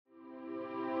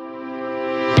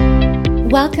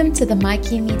Welcome to the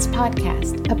Mikey Meets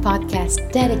podcast, a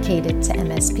podcast dedicated to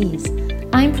MSPs.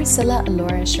 I'm Priscilla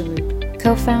Alora Sharoop,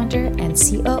 co-founder and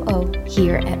COO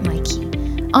here at Mikey.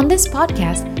 On this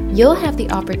podcast, you'll have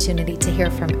the opportunity to hear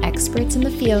from experts in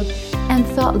the field and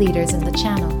thought leaders in the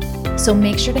channel. So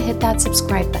make sure to hit that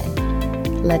subscribe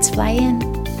button. Let's fly in.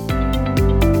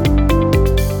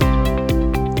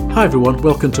 Hi everyone,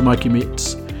 welcome to Mikey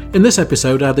Meets. In this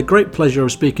episode, I had the great pleasure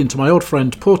of speaking to my old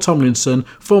friend Paul Tomlinson,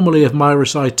 formerly of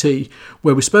Myris IT,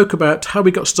 where we spoke about how we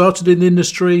got started in the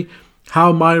industry,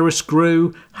 how Myris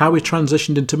grew, how we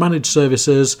transitioned into managed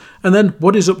services, and then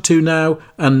what he's up to now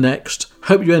and next.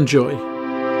 Hope you enjoy.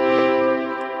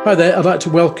 Hi there, I'd like to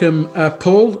welcome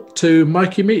Paul to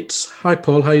Mikey Meets. Hi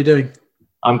Paul, how are you doing?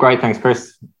 I'm great, thanks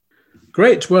Chris.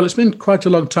 Great, well it's been quite a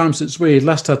long time since we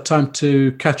last had time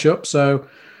to catch up, so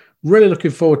really looking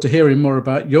forward to hearing more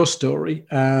about your story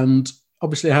and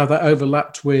obviously how that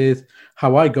overlapped with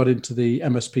how I got into the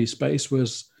MSP space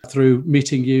was through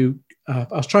meeting you. I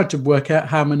was trying to work out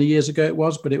how many years ago it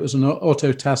was, but it was an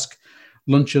Autotask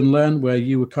Lunch and Learn where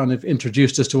you were kind of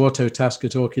introduced us to Autotask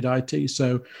at Orchid IT.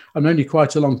 So I've known you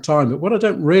quite a long time, but what I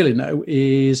don't really know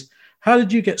is how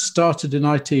did you get started in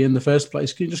IT in the first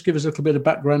place? Can you just give us a little bit of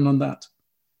background on that?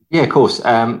 Yeah, of course.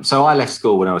 So I left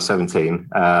school when I was 17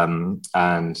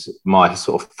 and my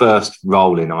sort of first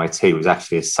role in IT was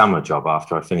actually a summer job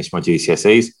after I finished my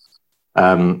GCSEs.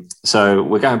 So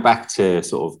we're going back to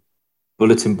sort of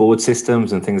bulletin board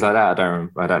systems and things like that.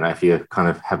 I don't know if you kind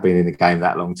of have been in the game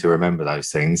that long to remember those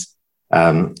things.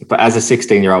 But as a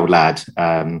 16-year-old lad,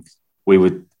 we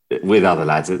would, with other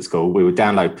lads at school, we would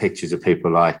download pictures of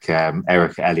people like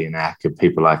Eric Elianak and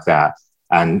people like that,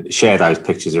 and share those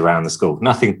pictures around the school.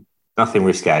 Nothing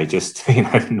risque, just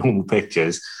normal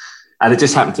pictures. And it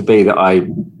just happened to be that I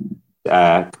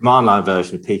command line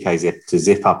version of PKZip to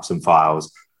zip up some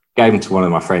files, gave them to one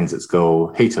of my friends at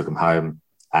school. He took them home,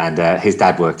 and his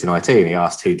dad worked in IT, and he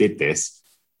asked who did this,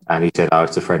 and he said, "Oh,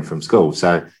 it's a friend from school."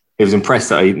 So he was impressed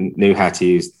that I knew how to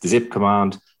use the zip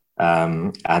command,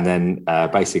 and then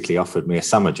basically offered me a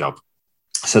summer job.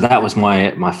 So that was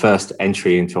my first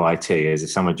entry into IT as a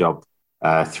summer job.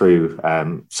 Through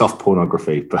soft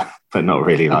pornography, but not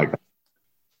really like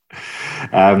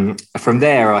that. From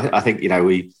there, I think there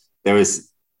was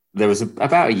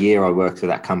about a year I worked with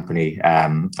that company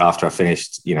after I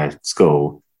finished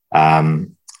school.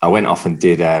 I went off and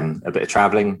did a bit of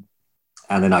traveling,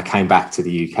 and then I came back to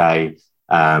the UK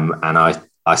and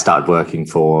I started working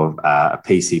for a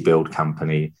PC build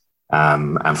company,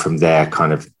 and from there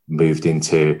kind of moved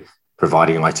into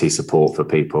providing IT support for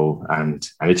people, and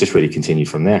it just really continued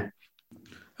from there.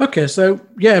 Okay, so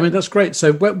yeah, I mean, that's great.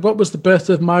 So what was the birth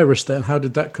of Myris then? How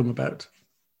did that come about?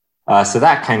 So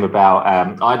that came about,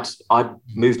 I'd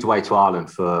moved away to Ireland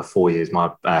for 4 years.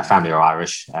 My family are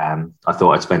Irish. I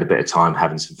thought I'd spend a bit of time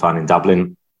having some fun in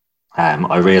Dublin.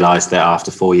 I realised that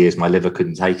after 4 years, my liver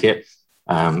couldn't take it.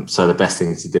 So the best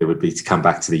thing to do would be to come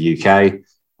back to the UK.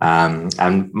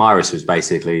 And Myris was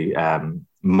basically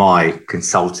my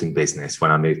consulting business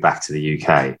when I moved back to the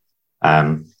UK.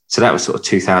 So that was sort of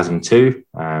 2002.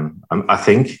 I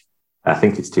think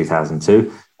it's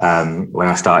 2002 when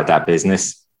I started that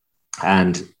business.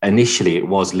 And initially it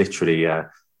was literally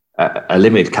a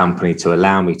limited company to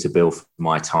allow me to bill for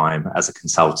my time as a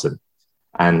consultant.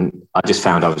 And I just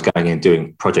found I was going in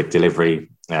doing project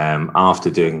delivery. After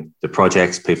doing the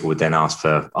projects, people would then ask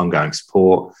for ongoing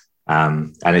support.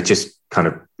 And it just kind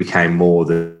of became more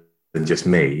than just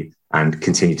me, and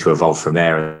continued to evolve from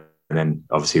there. And then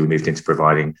obviously we moved into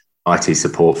providing IT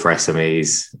support for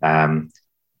SMEs, and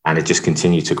it just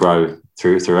continued to grow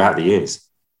throughout the years.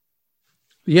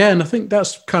 Yeah, and I think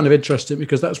that's kind of interesting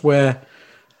because that's where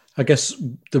I guess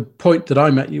the point that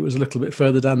I met you was a little bit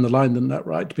further down the line than that,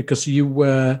 right? Because you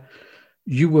were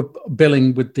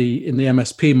billing in the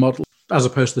MSP model as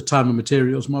opposed to the time and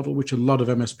materials model, which a lot of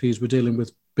MSPs were dealing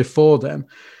with before then.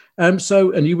 And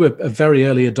you were a very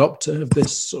early adopter of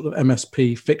this sort of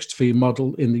MSP fixed fee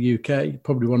model in the UK,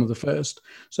 probably one of the first.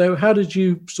 So how did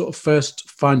you sort of first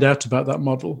find out about that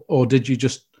model, or did you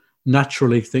just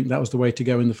naturally think that was the way to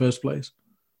go in the first place?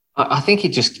 I think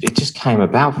it just came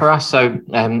about for us. So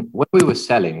when we were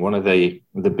selling, one of the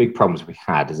big problems we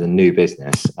had as a new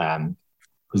business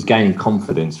was gaining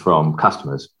confidence from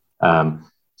customers. And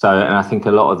I think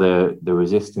a lot of the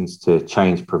resistance to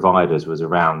change providers was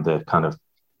around the kind of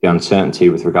the uncertainty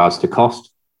with regards to cost.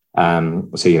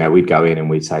 So, we'd go in and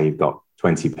we'd say, you've got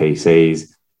 20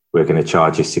 PCs, we're going to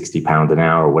charge you £60 an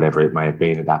hour or whatever it may have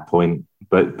been at that point.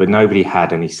 But nobody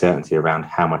had any certainty around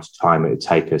how much time it would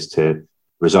take us to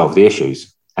resolve the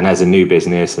issues. And as a new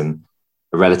business and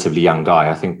a relatively young guy.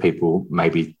 I think people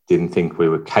maybe didn't think we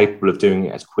were capable of doing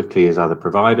it as quickly as other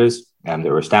providers that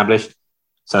were established.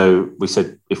 So we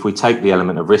said, if we take the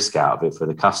element of risk out of it for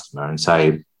the customer and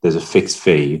say there's a fixed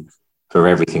fee for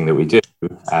everything that we do,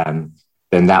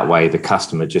 then that way the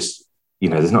customer just,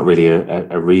 there's not really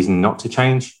a reason not to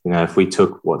change. If we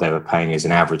took what they were paying as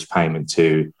an average payment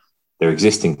to their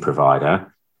existing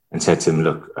provider and said to them,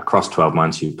 look, across 12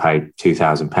 months, you paid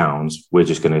 £2,000, we're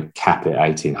just going to cap it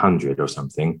 1,800 or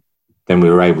something, then we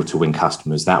were able to win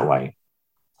customers that way.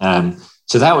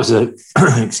 So that was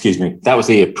that was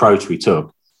the approach we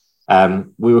took.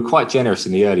 We were quite generous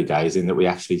in the early days in that we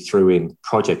actually threw in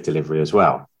project delivery as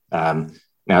well.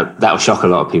 Now, that will shock a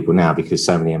lot of people now because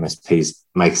so many MSPs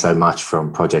make so much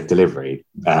from project delivery.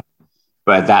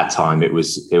 But at that time, it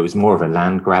was more of a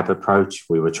land grab approach.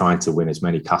 We were trying to win as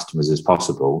many customers as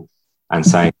possible and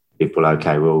saying to people,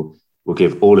 okay, we'll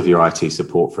give all of your IT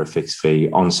support for a fixed fee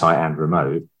on-site and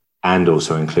remote, and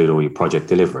also include all your project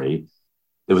delivery.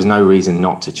 There was no reason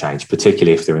not to change,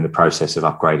 particularly if they're in the process of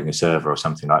upgrading a server or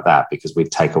something like that, because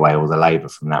we'd take away all the labor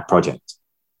from that project.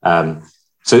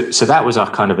 So that was our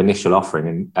kind of initial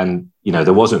offering. And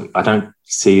there wasn't, I don't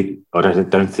think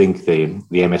the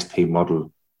MSP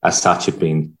model as such had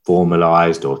been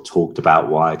formalized or talked about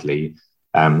widely.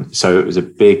 So it was a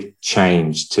big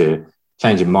change in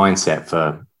mindset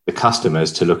for the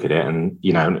customers to look at it, and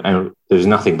there was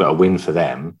nothing but a win for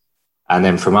them. And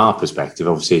then from our perspective,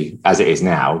 obviously, as it is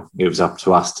now, it was up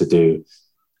to us to do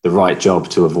the right job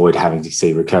to avoid having to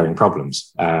see recurring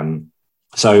problems.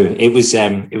 So it was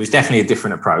definitely a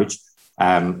different approach.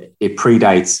 It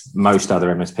predates most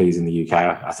other MSPs in the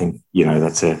UK. I think,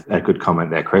 that's a good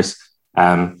comment there, Chris.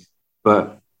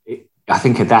 But I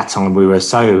think at that time we were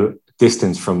so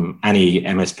distanced from any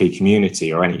MSP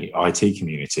community or any IT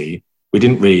community, we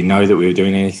didn't really know that we were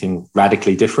doing anything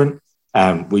radically different.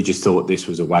 We just thought this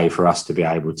was a way for us to be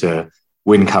able to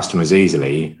win customers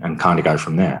easily and kind of go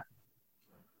from there.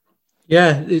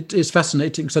 Yeah, it's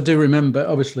fascinating because I do remember,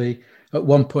 obviously, at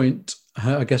one point,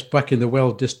 I guess back in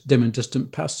the dim and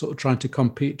distant past, sort of trying to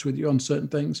compete with you on certain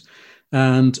things.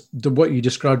 And what you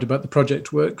described about the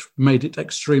project work made it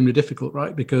extremely difficult,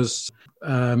 right? Because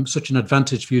such an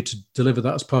advantage for you to deliver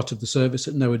that as part of the service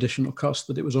at no additional cost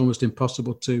that it was almost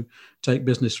impossible to take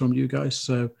business from you guys.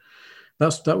 So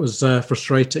that was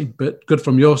frustrating, but good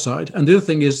from your side. And the other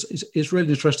thing is really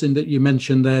interesting that you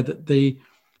mentioned there that the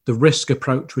risk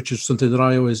approach, which is something that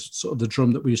I always sort of the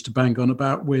drum that we used to bang on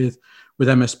about with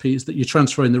MSPs, that you're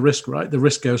transferring the risk, right? The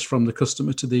risk goes from the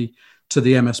customer to the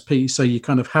MSP. So you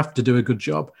kind of have to do a good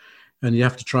job and you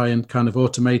have to try and kind of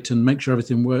automate and make sure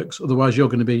everything works. Otherwise, you're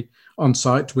going to be on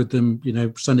site with them,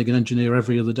 sending an engineer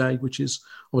every other day, which is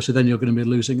obviously then you're going to be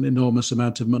losing an enormous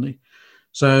amount of money.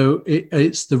 So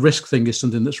it's the risk thing is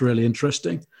something that's really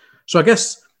interesting. So I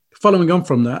guess following on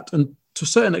from that, and to a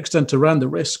certain extent around the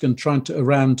risk and trying to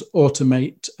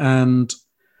automate and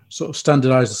sort of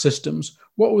standardize the systems,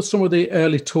 what were some of the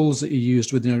early tools that you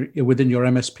used within your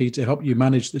MSP to help you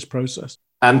manage this process?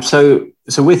 So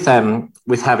with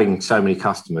having so many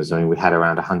customers, I mean, we had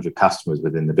around 100 customers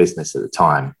within the business at the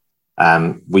time.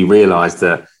 We realized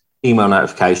that email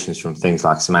notifications from things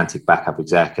like Semantic Backup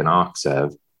Exec and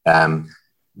ArcServe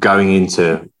going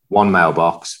into one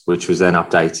mailbox, which was then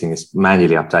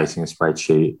manually updating a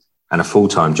spreadsheet, and a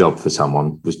full-time job for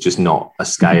someone was just not a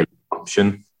scalable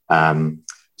option.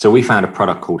 So we found a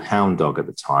product called Hound Dog at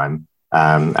the time,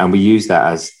 and we used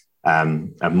that as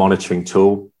a monitoring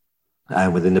tool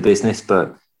within the business.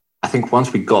 But I think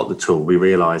once we got the tool, we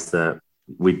realized that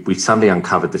we suddenly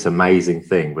uncovered this amazing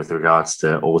thing with regards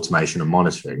to automation and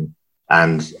monitoring.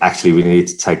 And actually, we needed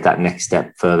to take that next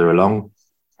step further along.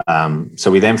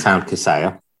 So we then found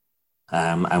Kaseya,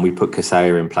 and we put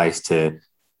Kaseya in place to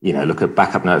look at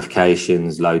backup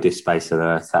notifications, low disk space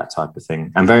alerts, that type of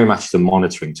thing, and very much the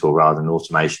monitoring tool rather than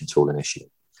automation tool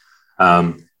initially.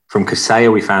 From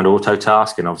Kaseya, we found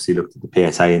Autotask and obviously looked at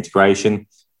the PSA integration,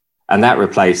 and that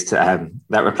replaced an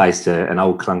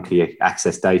old clunky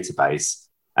Access database.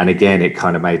 And again, it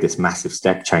kind of made this massive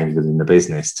step change within the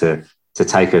business to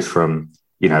take us from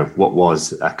what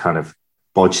was a kind of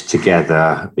bodged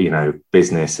together,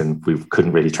 business, and we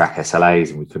couldn't really track SLAs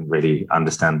and we couldn't really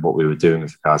understand what we were doing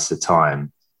with regards to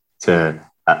time to,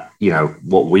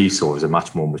 what we saw as a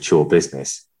much more mature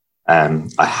business.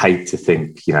 I hate to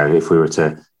think, if we were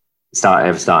to start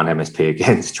an MSP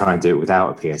again, to try and do it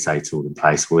without a PSA tool in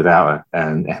place, without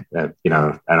an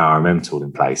RMM tool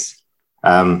in place.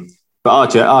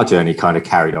 But our journey kind of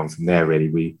carried on from there,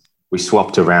 really. We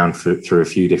swapped around through a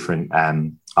few different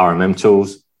RMM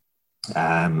tools.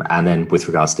 And then with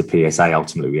regards to PSA,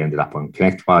 ultimately we ended up on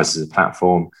ConnectWise as a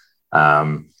platform.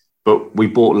 But we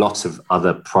bought lots of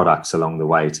other products along the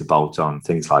way to bolt on,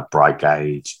 things like Bright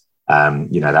Gauge.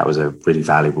 That was a really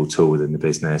valuable tool within the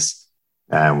business.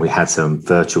 We had some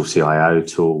virtual CIO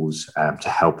tools to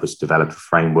help us develop a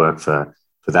framework for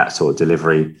that sort of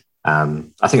delivery.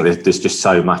 I think there's just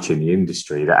so much in the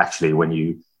industry that actually, when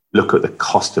you look at the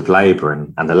cost of labour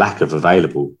and the lack of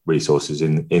available resources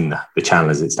in the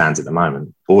channel as it stands at the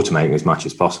moment, automating as much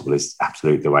as possible is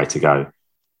absolutely the way to go.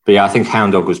 But yeah, I think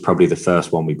Hound Dog was probably the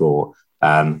first one we bought.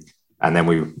 And then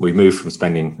we moved from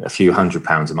spending a few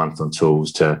 £100s a month on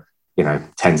tools to,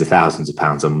 tens of thousands of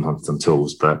pounds a month on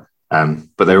tools. But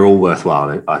they're all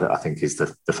worthwhile, I think, is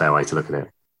the fair way to look at it.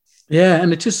 Yeah,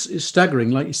 and it's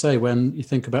staggering, like you say, when you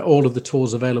think about all of the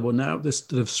tools available now, this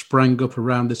that have sprang up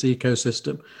around this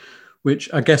ecosystem,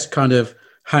 which I guess kind of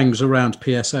hangs around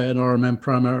PSA and RMM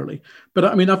primarily. But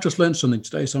I mean, I've just learned something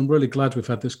today, so I'm really glad we've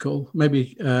had this call.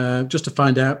 Maybe just to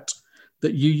find out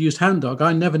that you used Hound Dog.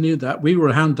 I never knew that. We were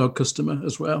a Hound Dog customer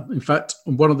as well. In fact,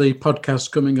 on one of the podcasts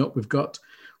coming up, we've got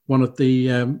one of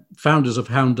the founders of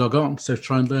Hound Dog on, so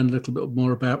try and learn a little bit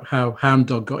more about how Hound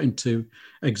Dog got into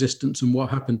existence and what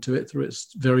happened to it through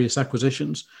its various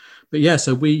acquisitions. But yeah,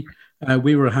 so we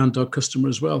were a Hound Dog customer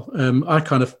as well.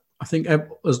 I think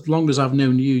as long as I've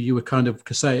known you, you were kind of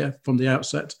Kaseya from the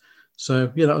outset.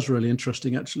 So yeah, that was really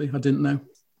interesting. Actually, I didn't know,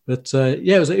 but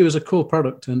yeah, it was a cool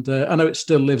product, and I know it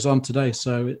still lives on today.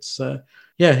 So it's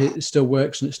it still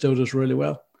works and it still does really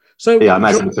well. So yeah, I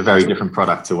imagine it's a very different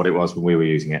product to what it was when we were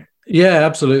using it. Yeah,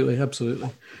 absolutely.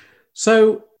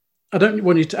 So I don't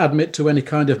want you to admit to any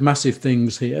kind of massive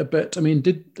things here, but I mean,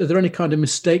 are there any kind of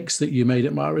mistakes that you made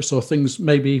at Mirus, or things,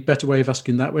 maybe better way of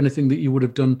asking that, or anything that you would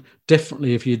have done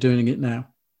differently if you're doing it now?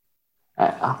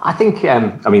 I think,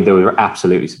 there were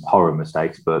absolutely some horror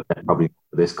mistakes, but probably not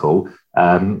for this call.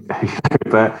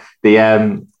 But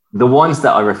the ones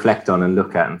that I reflect on and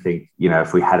look at and think,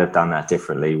 if we had have done that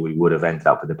differently, we would have ended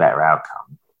up with a better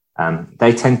outcome.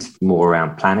 They tend to be more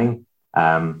around planning.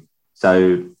 I'm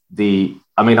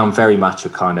very much a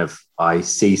kind of, I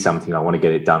see something, I want to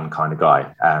get it done kind of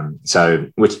guy.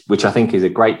 Which I think is a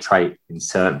great trait in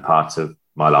certain parts of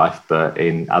my life, but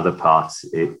in other parts,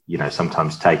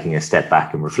 sometimes taking a step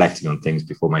back and reflecting on things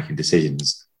before making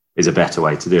decisions is a better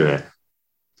way to do it.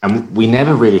 And we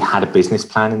never really had a business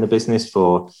plan in the business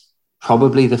for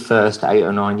probably the first 8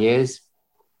 or 9 years.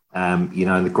 And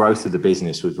the growth of the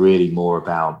business was really more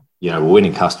about, we're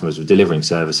winning customers, we're delivering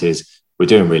services, we're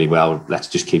doing really well, let's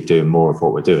just keep doing more of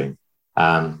what we're doing.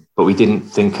 But we didn't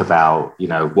think about,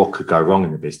 what could go wrong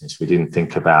in the business. We didn't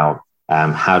think about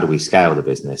how do we scale the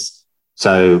business.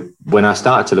 So when I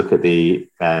started to look at the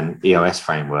EOS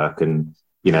framework and,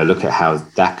 look at how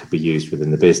that could be used within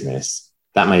the business,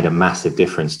 that made a massive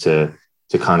difference to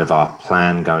kind of our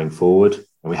plan going forward.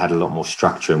 And we had a lot more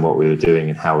structure in what we were doing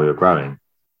and how we were growing.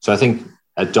 So I think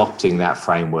adopting that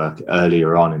framework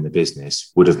earlier on in the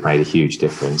business would have made a huge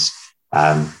difference.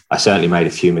 I certainly made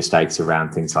a few mistakes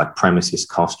around things like premises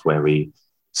cost, where we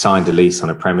signed a lease on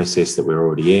a premises that we were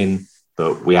already in,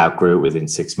 but we outgrew it within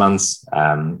 6 months.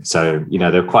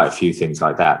 There were quite a few things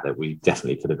like that we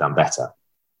definitely could have done better.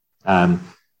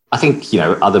 I think,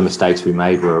 other mistakes we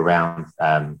made were around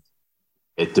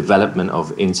development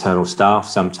of internal staff.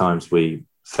 Sometimes we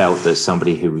felt that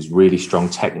somebody who was really strong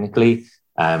technically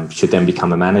should then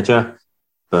become a manager,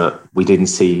 but we didn't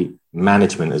see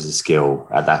management as a skill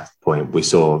at that point. We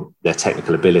saw their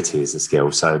technical ability as a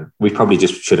skill. So we probably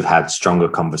just should have had stronger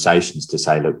conversations to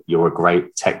say, look, you're a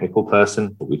great technical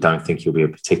person, but we don't think you'll be a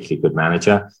particularly good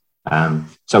manager.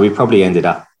 So we probably ended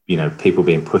up, people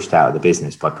being pushed out of the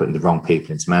business by putting the wrong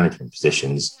people into management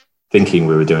positions, thinking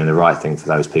we were doing the right thing for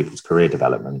those people's career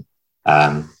development.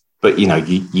 But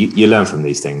you learn from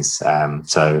these things.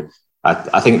 So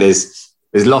I think there's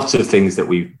lots of things that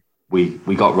we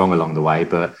got wrong along the way,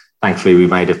 but thankfully we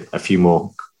made a few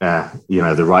more,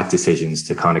 the right decisions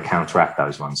to kind of counteract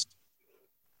those ones.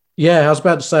 Yeah, I was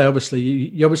about to say, obviously,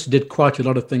 you obviously did quite a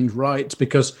lot of things right,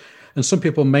 because, and some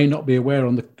people may not be aware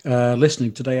on the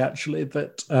listening today, actually,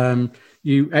 that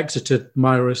you exited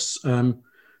Mirus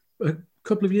a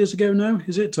couple of years ago now,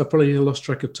 is it? I probably lost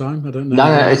track of time. I don't know.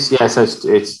 No, it's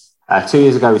 2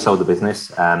 years ago we sold the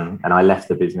business, and I left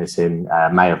the business in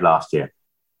May of last year.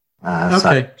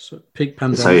 So peak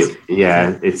pandemic. So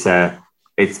yeah,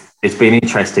 it's been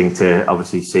interesting to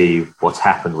obviously see what's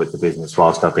happened with the business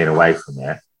whilst I've been away from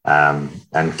it,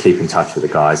 and keep in touch with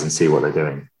the guys and see what they're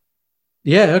doing.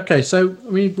 Yeah. Okay. So,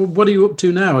 I mean, what are you up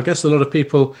to now? I guess a lot of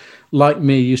people like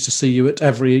me used to see you at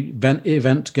every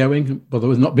event going. Well, there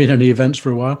was not been any events for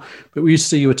a while, but we used to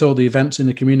see you at all the events in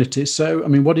the community. So, I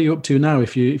mean, what are you up to now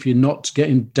if you're not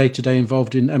getting day-to-day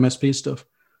involved in MSP stuff?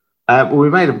 Well, we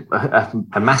made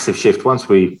a massive shift once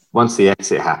the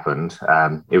exit happened.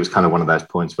 It was kind of one of those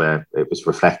points where it was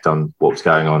reflect on what was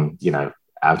going on,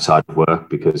 outside of work,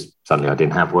 because suddenly I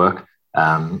didn't have work.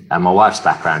 And my wife's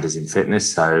background is in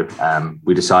fitness, so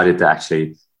we decided that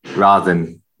actually, rather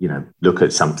than look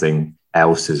at something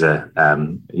else as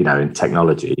in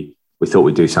technology, we thought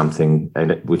we'd do something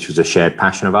which was a shared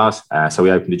passion of ours. So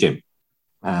we opened a gym.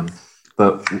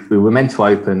 But we were meant to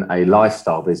open a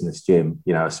lifestyle business gym,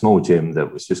 a small gym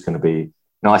that was just going to be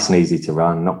nice and easy to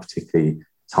run, not particularly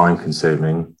time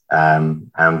consuming.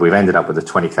 And we've ended up with a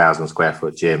 20,000 square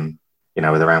foot gym,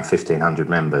 with around 1,500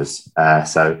 members.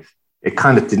 So it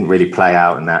kind of didn't really play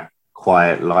out in that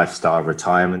quiet lifestyle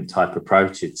retirement type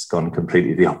approach. It's gone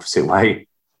completely the opposite way.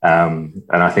 And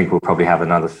I think we'll probably have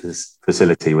another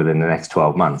facility within the next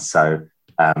 12 months. So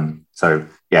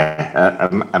yeah,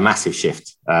 a massive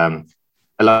shift.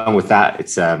 Along with that,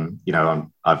 it's,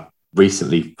 I've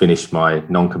recently finished my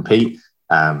non-compete.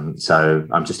 So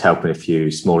I'm just helping a few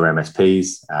smaller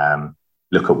MSPs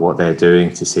look at what they're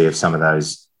doing to see if some of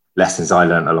those lessons I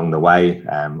learned along the way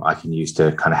I can use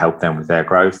to kind of help them with their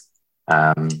growth.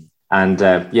 We're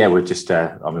just,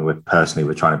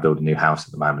 we're trying to build a new house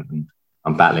at the moment, and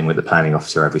I'm battling with the planning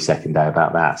officer every second day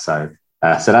about that. So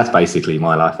that's basically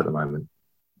my life at the moment.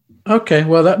 Okay,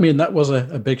 well, that was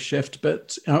a big shift,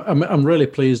 but I'm really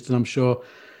pleased, and I'm sure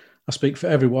I speak for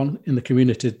everyone in the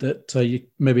community that you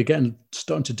maybe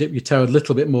starting to dip your toe a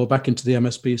little bit more back into the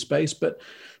MSP space. But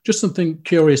just something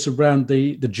curious around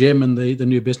the gym and the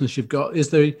new business you've got.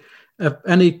 Is there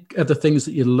any other things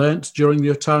that you learnt during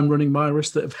your time running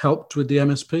Mirus that have helped with the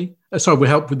MSP?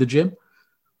 Helped with the gym?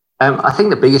 I think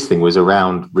the biggest thing was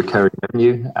around recurring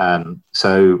revenue.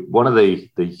 So one of the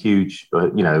huge,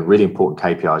 really important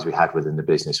KPIs we had within the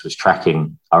business was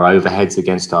tracking our overheads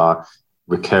against our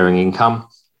recurring income.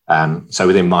 So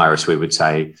within Mirus, we would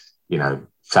say,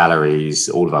 salaries,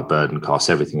 all of our burden costs,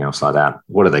 everything else like that.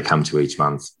 What do they come to each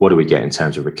month? What do we get in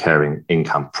terms of recurring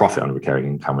income, profit on recurring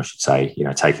income, I should say,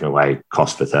 taking away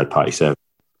cost for third-party service.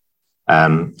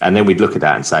 And then we'd look at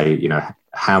that and say,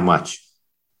 how much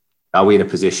are we in a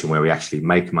position where we actually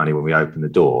make money when we open the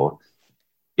door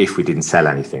if we didn't sell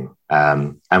anything?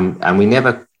 And we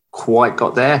never quite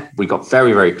got there. We got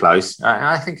very, very close.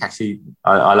 I think actually,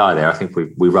 I lie there. I think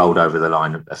we rolled over the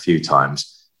line a few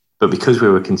times. But because we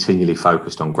were continually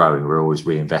focused on growing, we were always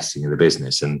reinvesting in the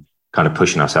business and kind of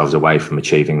pushing ourselves away from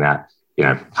achieving that,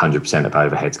 100% of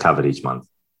overheads covered each month.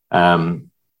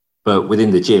 But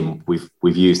within the gym, we've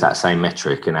used that same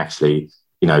metric and actually,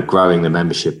 growing the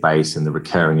membership base and the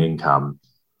recurring income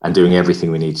and doing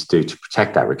everything we need to do to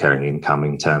protect that recurring income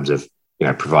in terms of,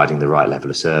 providing the right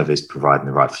level of service, providing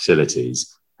the right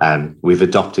facilities. We've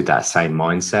adopted that same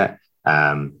mindset.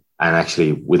 And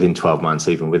actually within 12 months,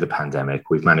 even with the pandemic,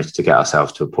 we've managed to get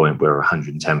ourselves to a point where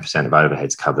 110% of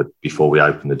overheads covered before we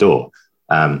open the door.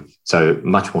 So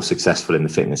much more successful in the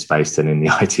fitness space than in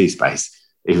the IT space,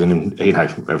 even in,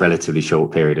 a relatively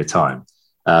short period of time.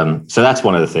 So that's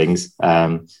one of the things.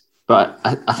 But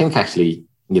I think actually,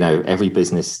 every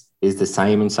business is the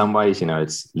same in some ways.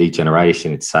 It's lead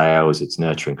generation, it's sales, it's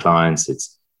nurturing clients,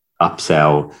 it's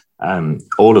upsell,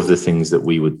 all of the things that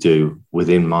we would do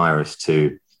within Mirus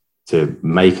to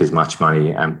make as much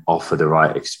money and offer the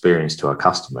right experience to our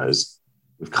customers.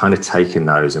 We've kind of taken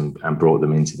those and brought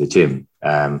them into the gym.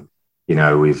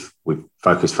 We've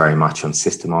focused very much on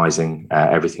systemizing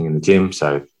everything in the gym.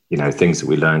 So, things that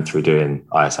we learned through doing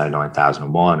ISO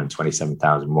 9001 and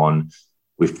 27001,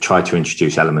 we've tried to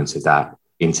introduce elements of that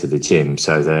into the gym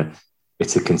so that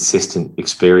it's a consistent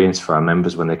experience for our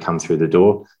members when they come through the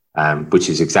door, which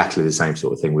is exactly the same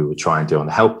sort of thing we would try and do on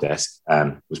the help desk,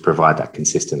 was provide that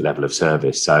consistent level of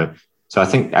service. So I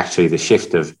think actually the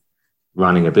shift of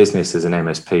running a business as an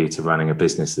MSP to running a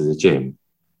business as a gym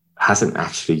hasn't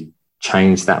actually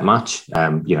changed that much.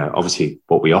 Obviously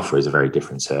what we offer is a very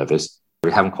different service.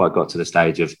 We haven't quite got to the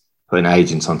stage of putting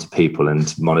agents onto people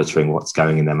and monitoring what's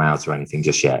going in their mouths or anything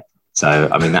just yet. So,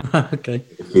 that's okay.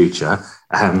 The future.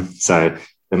 So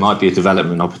there might be a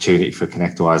development opportunity for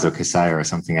ConnectWise or Kaseya or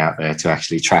something out there to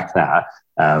actually track that.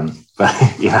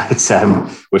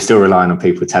 We're still relying on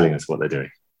people telling us what they're doing.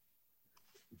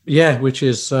 Yeah, which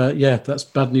is, that's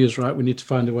bad news, right? We need to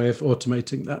find a way of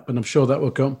automating that, but I'm sure that will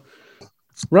come.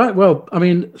 Right. Well,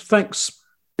 thanks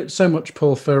so much,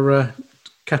 Paul, for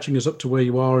catching us up to where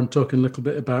you are and talking a little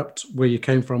bit about where you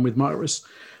came from with Mirus.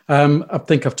 I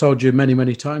think I've told you many,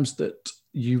 many times that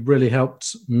you really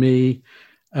helped me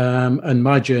and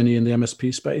my journey in the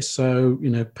MSP space. So,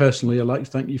 personally, I'd like to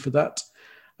thank you for that.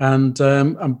 And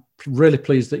I'm really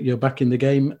pleased that you're back in the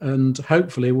game, and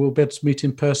hopefully we'll be able to meet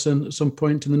in person at some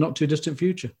point in the not too distant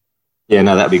future. Yeah,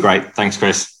 no, that'd be great. Thanks,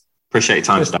 Chris. Appreciate your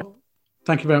time Cheers, today. Paul.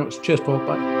 Thank you very much. Cheers, Paul.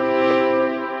 Bye.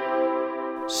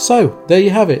 So, there you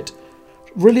have it.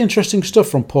 Really interesting stuff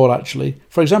from Paul, actually.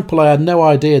 For example, I had no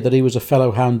idea that he was a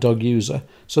fellow hound dog user,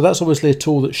 so that's obviously a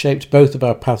tool that shaped both of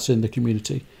our paths in the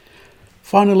community.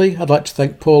 Finally, I'd like to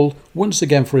thank Paul once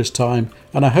again for his time,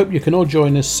 and I hope you can all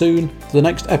join us soon for the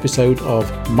next episode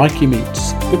of Mikey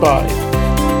Meets. Goodbye.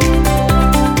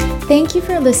 Thank you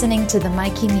for listening to the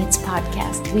Mikey Meets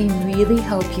podcast. We really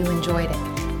hope you enjoyed it.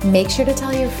 Make sure to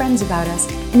tell your friends about us,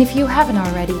 and if you haven't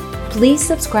already, please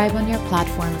subscribe on your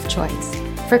platform of choice.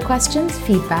 For questions,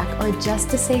 feedback, or just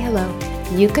to say hello,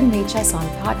 you can reach us on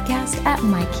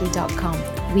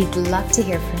podcast@mikey.com. We'd love to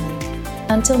hear from you.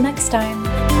 Until next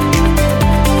time.